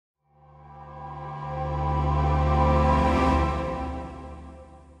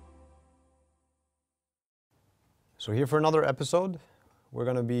So here for another episode, we're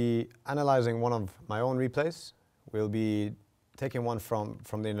going to be analyzing one of my own replays. We'll be taking one from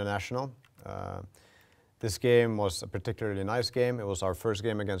the International. This game was a particularly nice game. It was our first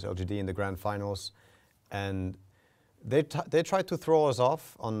game against LGD in the grand finals. And they tried to throw us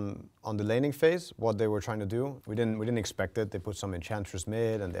off on the laning phase, what they were trying to do. We didn't expect it. They put some Enchantress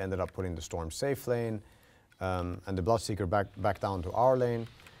mid, and they ended up putting the Storm safe lane, and the Bloodseeker back down to our lane.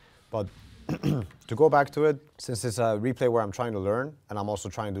 But to go back to it, since it's a replay where I'm trying to learn, and I'm also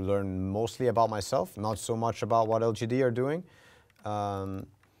trying to learn mostly about myself, not so much about what LGD are doing,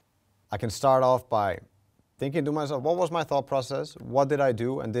 I can start off by thinking to myself, what was my thought process? What did I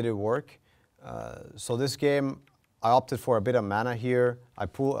do, and did it work? So this game, I opted for a bit of mana here. I'm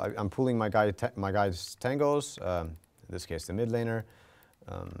pulling my guy's tangos, in this case the mid laner,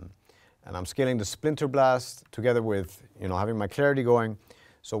 and I'm scaling the Splinter Blast together with having my clarity going.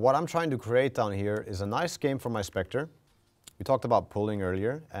 So what I'm trying to create down here is a nice game for my Spectre. We talked about pulling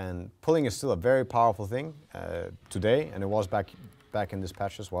earlier, and pulling is still a very powerful thing today, and it was back in this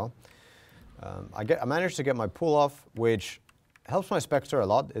patch as well. I managed to get my pull off, which helps my Spectre a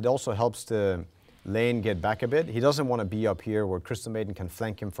lot. It also helps the lane get back a bit. He doesn't want to be up here where Crystal Maiden can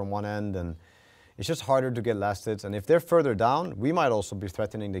flank him from one end, and it's just harder to get last hits. And if they're further down, we might also be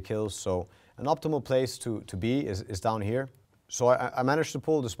threatening the kills. So an optimal place to be is down here. So I managed to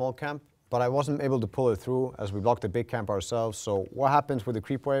pull the small camp, but I wasn't able to pull it through as we blocked the big camp ourselves. So what happens with the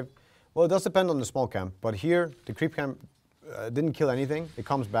creep wave? Well, it does depend on the small camp, but here the creep camp didn't kill anything. It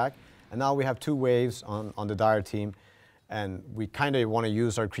comes back, and now we have two waves on the Dire team, and we kind of want to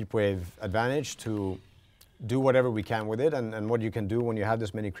use our creep wave advantage to do whatever we can with it. And what you can do when you have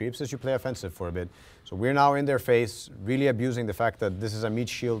this many creeps is you play offensive for a bit. So we're now in their face, really abusing the fact that this is a meat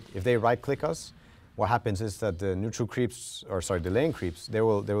shield. If they right-click us, what happens is that the neutral creeps, the lane creeps, they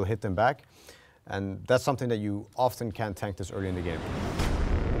will hit them back. And that's something that you often can't tank this early in the game.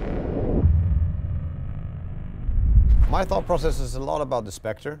 My thought process is a lot about the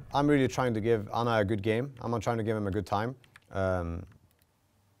Spectre. I'm really trying to give Anna a good game. I'm not trying to give him a good time.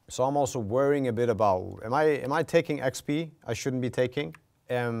 So I'm also worrying a bit about, am I taking XP I shouldn't be taking?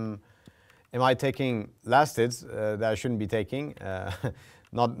 Am I taking last hits that I shouldn't be taking?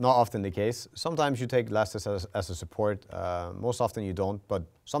 Not often the case. Sometimes you take last hits as a support. Most often you don't. But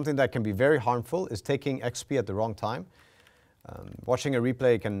something that can be very harmful is taking XP at the wrong time. Watching a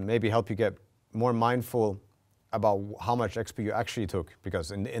replay can maybe help you get more mindful about how much XP you actually took,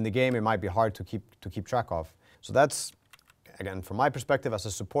 because in the game it might be hard to keep track of. So that's, again, from my perspective as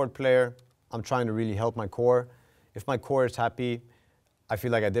a support player, I'm trying to really help my core. If my core is happy, I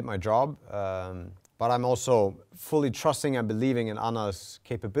feel like I did my job. But I'm also fully trusting and believing in Anna's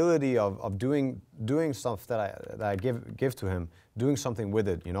capability of doing stuff that I give to him, doing something with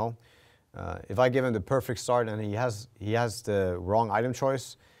it. If I give him the perfect start and he has the wrong item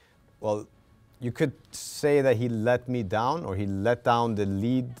choice, well, you could say that he let me down, or he let down the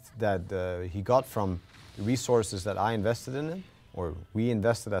lead that he got from the resources that I invested in him, or we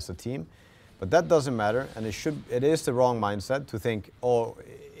invested as a team. But that doesn't matter, and it is the wrong mindset to think, oh,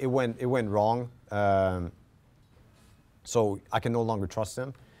 it went wrong, so I can no longer trust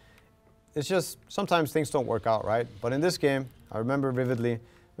him. It's just sometimes things don't work out, right? But in this game, I remember vividly,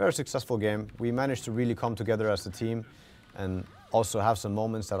 very successful game. We managed to really come together as a team, and also have some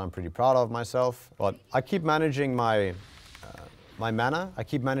moments that I'm pretty proud of myself. But I keep managing my mana. I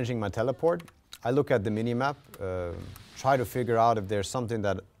keep managing my teleport. I look at the minimap, try to figure out if there's something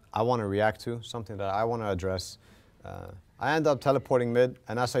that I want to react to, something that I want to address. I end up teleporting mid,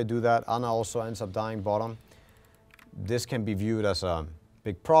 and as I do that, Anna also ends up dying bottom. This can be viewed as a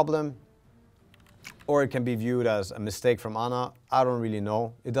big problem, or it can be viewed as a mistake from Anna. I don't really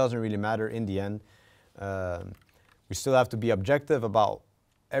know. It doesn't really matter in the end. We still have to be objective about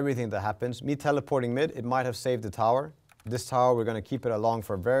everything that happens. Me teleporting mid, it might have saved the tower. This tower, we're going to keep it along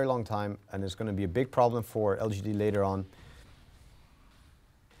for a very long time, and it's going to be a big problem for LGD later on.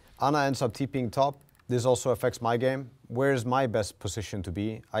 Anna ends up TPing top. This also affects my game. Where's my best position to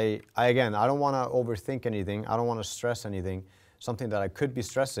be? Again, I don't want to overthink anything. I don't want to stress anything. Something that I could be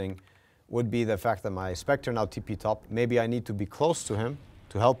stressing would be the fact that my Spectre now TP top. Maybe I need to be close to him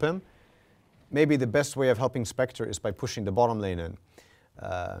to help him. Maybe the best way of helping Spectre is by pushing the bottom lane in.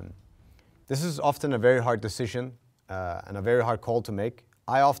 This is often a very hard decision and a very hard call to make.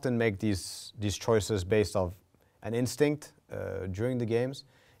 I often make these choices based off an instinct during the games.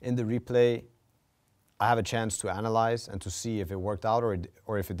 In the replay, I have a chance to analyze and to see if it worked out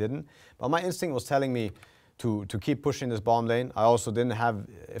or if it didn't. But my instinct was telling me to keep pushing this bottom lane. I also didn't have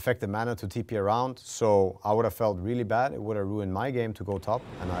effective mana to TP around, so I would have felt really bad. It would have ruined my game to go top,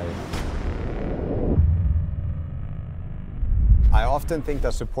 and often think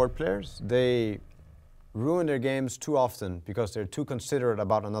that support players, they ruin their games too often because they're too considerate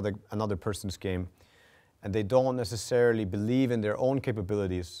about another person's game, and they don't necessarily believe in their own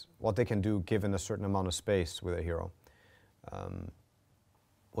capabilities, what they can do given a certain amount of space with a hero.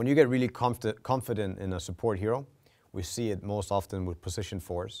 When you get really confident in a support hero, we see it most often with position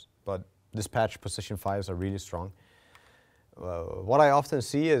 4s, but this patch position 5s are really strong. What I often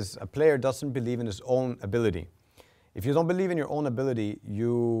see is a player doesn't believe in his own ability. If you don't believe in your own ability,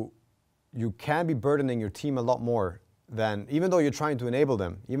 you can be burdening your team a lot more than, even though you're trying to enable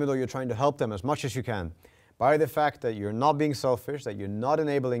them, even though you're trying to help them as much as you can, by the fact that you're not being selfish, that you're not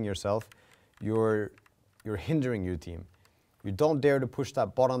enabling yourself, you're hindering your team. You don't dare to push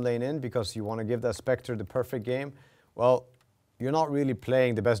that bottom lane in because you want to give that Spectre the perfect game. Well, you're not really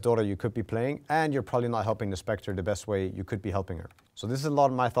playing the best Dota you could be playing, and you're probably not helping the Spectre the best way you could be helping her. So this is a lot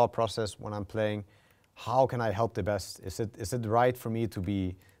of my thought process when I'm playing. How can I help the best? Is it right for me to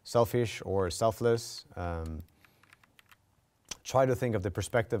be selfish or selfless? Try to think of the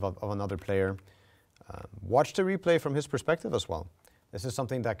perspective of another player. Watch the replay from his perspective as well. This is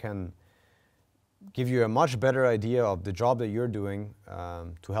something that can give you a much better idea of the job that you're doing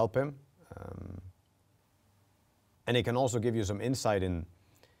to help him. And it can also give you some insight in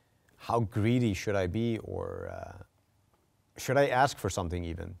how greedy should I be, or should I ask for something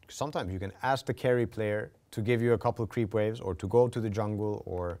even? Sometimes you can ask the carry player to give you a couple of creep waves, or to go to the jungle,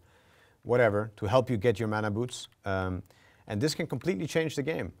 or whatever, to help you get your mana boots. And this can completely change the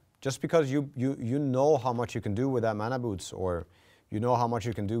game. Just because you know how much you can do with that mana boots, or you know how much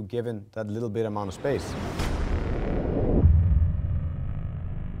you can do given that little bit amount of space.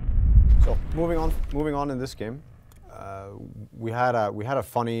 So moving on in this game, we had a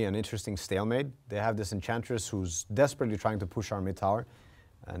funny and interesting stalemate. They have this enchantress who's desperately trying to push our mid tower,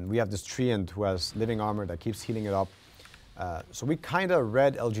 and we have this treant who has living armor that keeps healing it up. So we kind of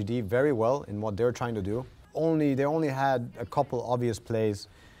read LGD very well in what they're trying to do. They only had a couple obvious plays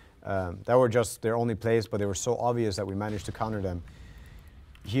that were just their only plays, but they were so obvious that we managed to counter them.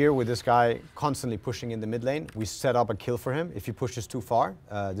 Here, with this guy constantly pushing in the mid lane, we set up a kill for him if he pushes too far.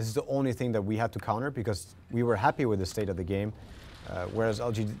 This is the only thing that we had to counter because we were happy with the state of the game, whereas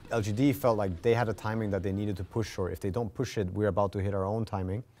LGD felt like they had a timing that they needed to push, or if they don't push it, we're about to hit our own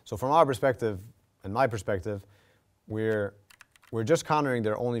timing. So from our perspective, and my perspective, we're just countering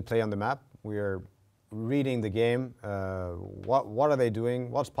their only play on the map. We're reading the game. What are they doing?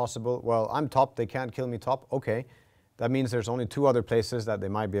 What's possible? Well, I'm top. They can't kill me top. Okay. That means there's only 2 other places that they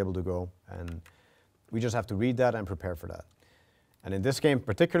might be able to go, and we just have to read that and prepare for that. And in this game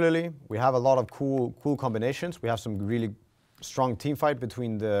particularly, we have a lot of cool combinations. We have some really strong team fight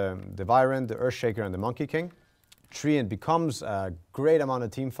between the Viren, the Earthshaker, and the Monkey King. Treant becomes a great amount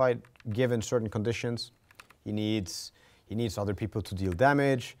of team fight given certain conditions. He needs other people to deal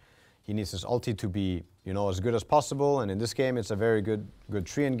damage. He needs his ulti to be, as good as possible. And in this game, it's a very good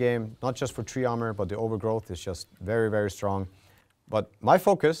Treant game, not just for tree armor, but the overgrowth is just very, very strong. But my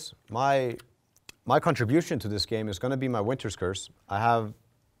focus, my contribution to this game is going to be my Winter's Curse. I have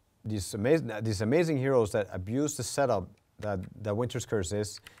these amazing heroes that abuse the setup that Winter's Curse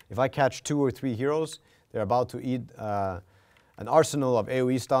is. If I catch 2 or 3 heroes, they're about to eat an arsenal of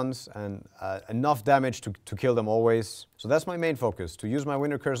AoE stuns and enough damage to kill them always. So that's my main focus, to use my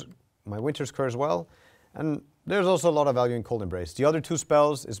Winter's Curse well. And there's also a lot of value in Cold Embrace. The other 2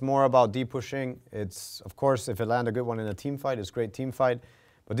 spells is more about deep pushing. It's, of course, if it land a good one in a team fight, it's great team fight.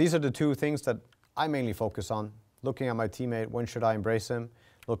 But these are the 2 things that I mainly focus on. Looking at my teammate, when should I embrace him?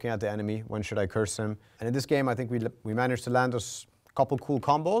 Looking at the enemy, when should I curse him? And in this game, I think we managed to land us a couple cool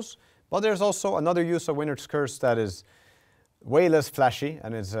combos. But there's also another use of Winter's Curse that is way less flashy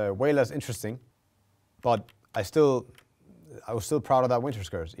and it's way less interesting. But I was still proud of that Winter's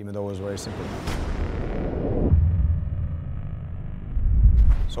Curse, even though it was very simple.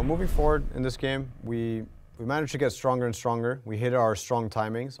 So moving forward in this game, we managed to get stronger and stronger. We hit our strong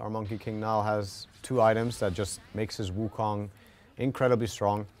timings. Our Monkey King now has 2 items that just makes his Wukong incredibly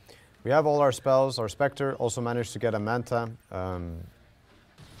strong. We have all our spells. Our Spectre also managed to get a Manta.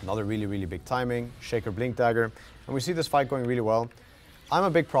 Another really, really big timing. Shaker Blink Dagger. And we see this fight going really well. I'm a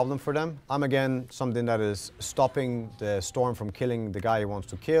big problem for them. I'm again something that is stopping the Storm from killing the guy he wants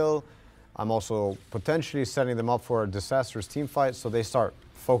to kill. I'm also potentially setting them up for a disastrous team fight, so they start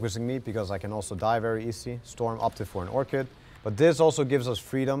focusing me because I can also die very easy. Storm opted for an Orchid. But this also gives us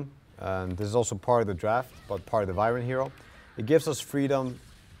freedom. This is also part of the draft, but part of the Viren hero. It gives us freedom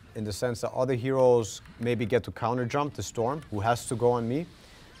in the sense that other heroes maybe get to counter jump the Storm, who has to go on me.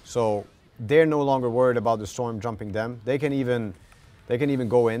 So they're no longer worried about the Storm jumping them. They can even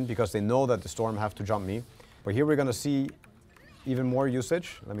go in because they know that the Storm have to jump me. But here we're going to see even more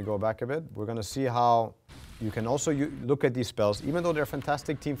usage. Let me go back a bit. We're going to see how you can also look at these spells. Even though they're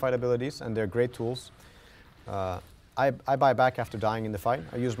fantastic teamfight abilities and they're great tools, I buy back after dying in the fight.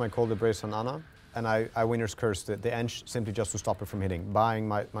 I use my Cold Embrace on Ana, and I Winner's Curse the Ench simply just to stop her from hitting, buying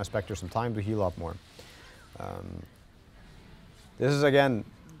my Spectre some time to heal up more. This is, again,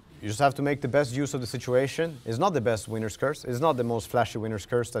 you just have to make the best use of the situation. It's not the best Winner's Curse. It's not the most flashy Winner's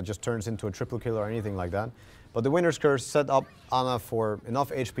Curse that just turns into a triple kill or anything like that. But the Winner's Curse set up Ana for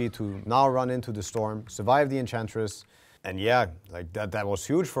enough HP to now run into the Storm, survive the Enchantress. And yeah, like that was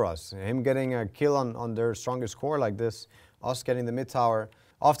huge for us. Him getting a kill on their strongest core like this, us getting the mid tower.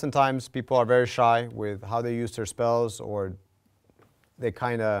 Oftentimes, people are very shy with how they use their spells, or they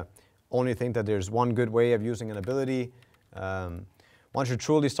kind of only think that there's one good way of using an ability. Once you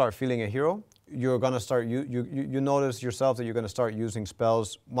truly start feeling a hero, you're going to start, you notice yourself that you're going to start using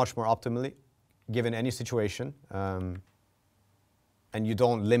spells much more optimally, given any situation. And you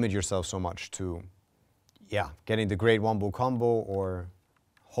don't limit yourself so much to, yeah, getting the great wombo combo or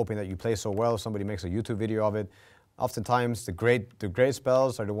hoping that you play so well, somebody makes a YouTube video of it. Oftentimes, the great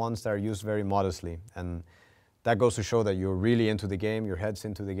spells are the ones that are used very modestly. And that goes to show that you're really into the game, your head's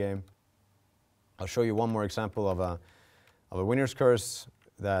into the game. I'll show you one more example of a Winner's Curse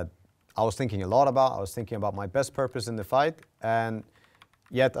that I was thinking a lot about. I was thinking about my best purpose in the fight, and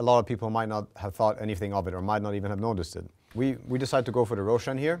yet a lot of people might not have thought anything of it or might not even have noticed it. We decided to go for the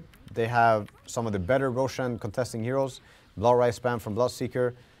Roshan here. They have some of the better Roshan contesting heroes. Blood Rise spam from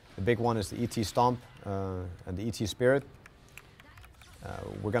Bloodseeker. The big one is the ET Stomp and the ET Spirit.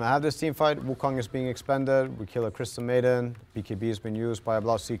 We're going to have this team fight. Wukong is being expended. We kill a Crystal Maiden. BKB has been used by a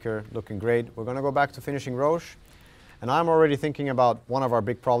Bloodseeker. Looking great. We're going to go back to finishing Roche. And I'm already thinking about one of our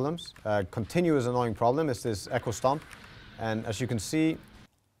big problems. Continuous annoying problem is this Echo Stomp. And as you can see,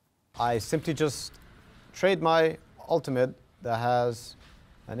 I simply just trade my ultimate that has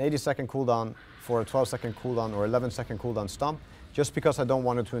an 80-second cooldown for a 12-second cooldown or 11-second cooldown stomp, just because I don't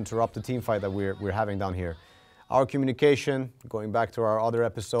want it to interrupt the team fight that we're having down here. Our communication, going back to our other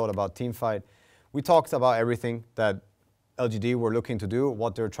episode about team fight, we talked about everything that LGD were looking to do,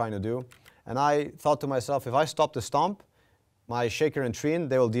 what they're trying to do. And I thought to myself, if I stop the stomp, my Shaker and Trine,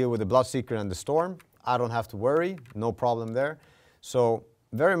 they will deal with the Bloodseeker and the Storm. I don't have to worry, no problem there. So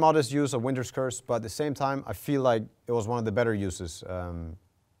very modest use of Winter's Curse, but at the same time, I feel like it was one of the better uses.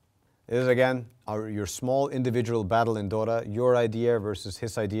 It is, again, your small individual battle in Dota, your idea versus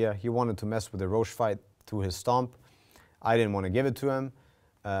his idea. He wanted to mess with the Roche fight through his stomp. I didn't want to give it to him.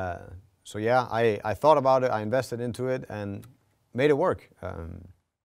 So yeah, I thought about it, I invested into it, and made it work.